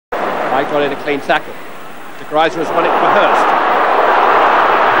I got in a clean tackle. De Greiser has won it for Hurst.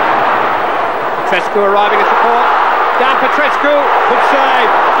 Petrescu arriving at support. Down Petrescu, good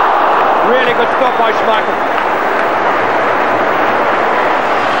save. Really good stop by Schmeichel.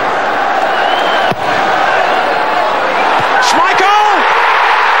 Schmeichel!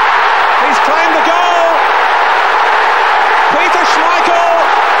 He's claimed the goal. Peter Schmeichel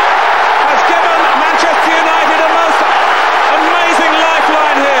has given Manchester United a most amazing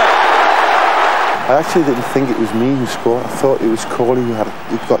lifeline here. I actually didn't think it was me who scored. I thought it was Corley who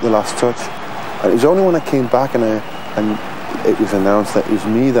got the last touch. And it was only when I came back and it was announced that it was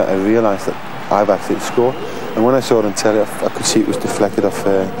me that I realised that I've actually scored. And when I saw it on telly, I could see it was deflected off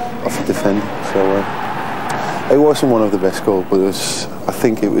the defender. So it wasn't one of the best goals, but it was. I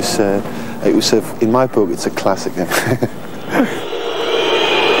think it was in my book, it's a classic.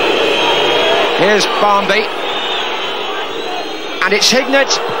 Here's Barnby, and it's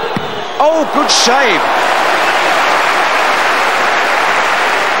Hignett. Oh, good save.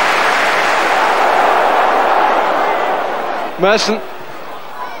 Merson.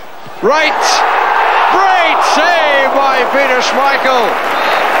 Right. Great save by Peter Schmeichel.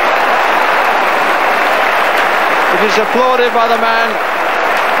 It is applauded by the man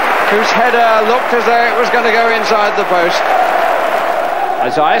whose header looked as though it was going to go inside the post.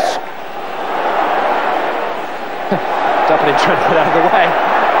 Isaias. Dublin trying to get out of the way.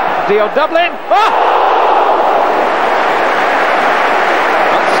 Dion Dublin. Ah!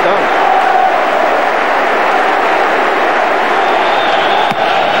 That's Stone.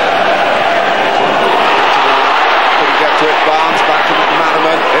 Couldn't get to it. Barnes back to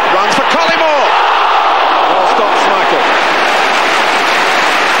McManaman. It runs for Collymore. Well stopped, Schmeichel.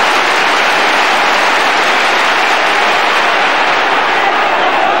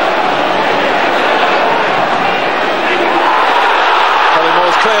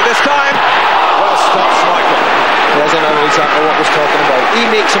 Collymore's clear this time. Well stopped, Schmeichel. He doesn't know exactly what was talking about. He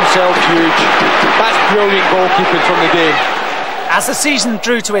makes himself huge. That's brilliant goalkeeping from the game. As the season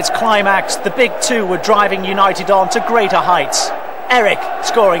drew to its climax, the big two were driving United on to greater heights. Eric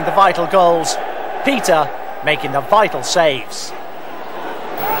scoring the vital goals, Peter making the vital saves.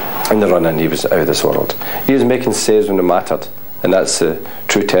 In the run-in, he was out of this world. He was making saves when it mattered, and that's the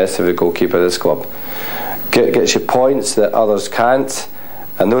true test of a goalkeeper of this club. Gets you points that others can't,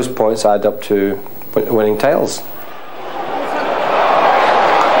 and those points add up to winning titles.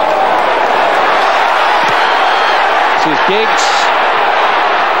 This is Giggs.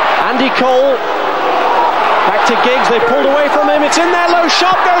 Andy Cole. Back to Giggs. They pulled away from him. It's in there. Low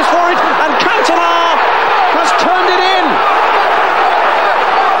shot goes for it. And Cantona has turned it in.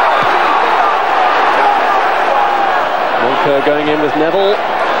 Walker going in with Neville.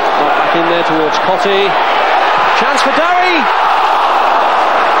 Not back in there towards Cottee. Chance for Derry.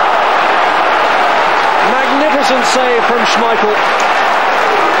 Magnificent save from Schmeichel.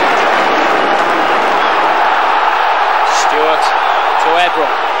 Stewart to Ebron.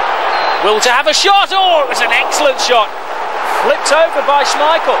 Will to have a shot. Oh, it was an excellent shot. Flipped over by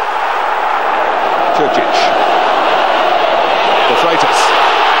Schmeichel. Turkic. The Freitas.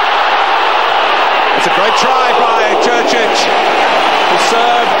 It's a great try by Turkic to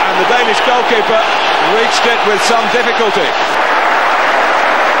serve, and the Danish goalkeeper reached it with some difficulty.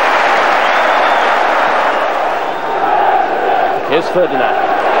 Here's Ferdinand.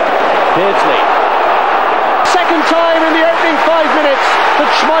 Beardsley. Second time in the opening 5 minutes that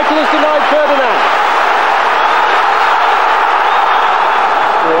Schmeichel has denied Ferdinand.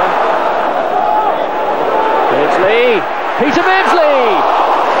 Beardsley. Peter Beardsley.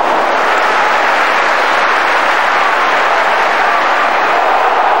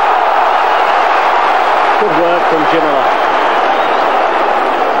 Good work from Ginola.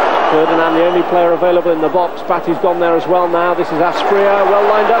 Ferdinand, the only player available in the box. Batty's gone there as well now. This is Aspria, well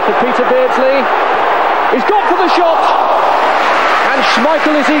lined up for Peter Beardsley. He's got for the shot, and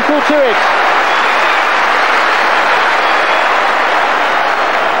Schmeichel is equal to it.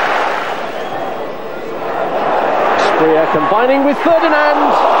 Aspria combining with Ferdinand,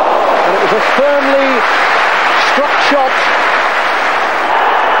 and it was a firmly struck shot.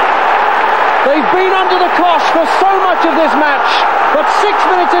 They've been under the cosh for so much of this match, but 6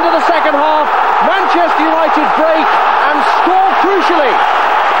 minutes into the second half, Manchester United break and score crucially.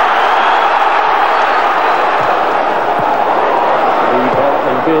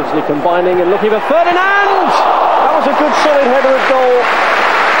 And Beardsley combining and looking for Ferdinand. That was a good solid header of goal.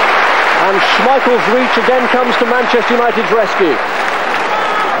 And Schmeichel's reach again comes to Manchester United's rescue.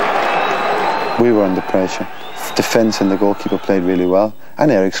 We were under pressure. Defence and the goalkeeper played really well,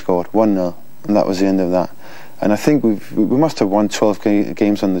 and Eric scored 1-0, and that was the end of that. And I think we must have won 12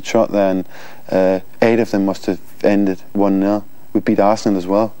 games on the trot there, and 8 of them must have ended 1-0. We beat Arsenal as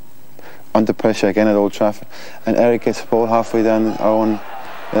well, under pressure again at Old Trafford. And Eric gets the ball halfway down our own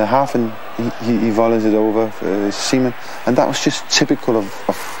half, and he volleys it over Seaman. And that was just typical of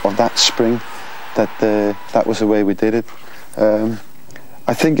that spring, that was the way we did it.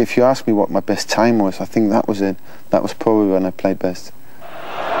 I think if you ask me what my best time was, I think that was it. That was probably when I played best.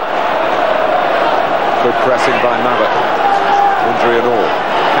 Good pressing by Mabbutt. Injury and all.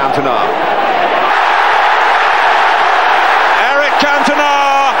 Cantona. Eric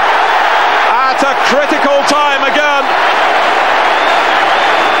Cantona at a critical time again.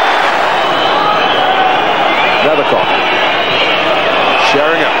 Leathercock.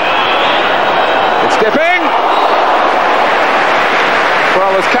 Sheringham. It's dipping. Well,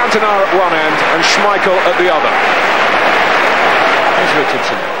 there's Cantona at one end and Schmeichel at the other. Here's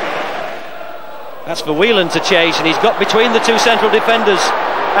Richardson. That's for Whelan to chase, and he's got between the two central defenders,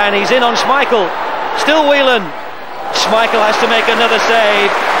 and he's in on Schmeichel. Still Whelan. Schmeichel has to make another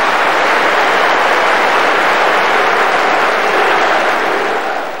save.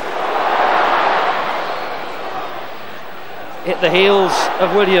 Hit the heels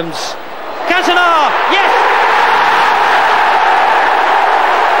of Williams. Cantona! Yes!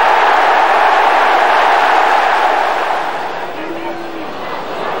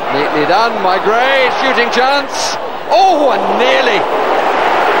 Neatly done by Gray, shooting chance. Oh, and nearly.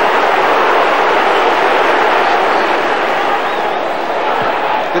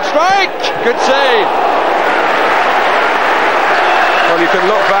 Good strike, good save. Well, you can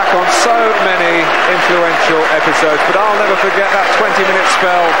look back on so many influential episodes, but I'll never forget that 20-minute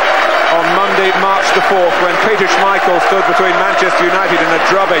spell on Monday, March the 4th, when Peter Schmeichel stood between Manchester United and a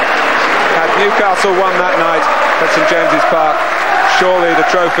drubbing. Had Newcastle won that night at St James's Park, surely the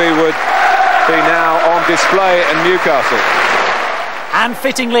trophy would be now on display in Newcastle. And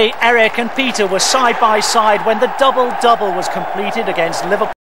fittingly, Eric and Peter were side by side when the double-double was completed against Liverpool.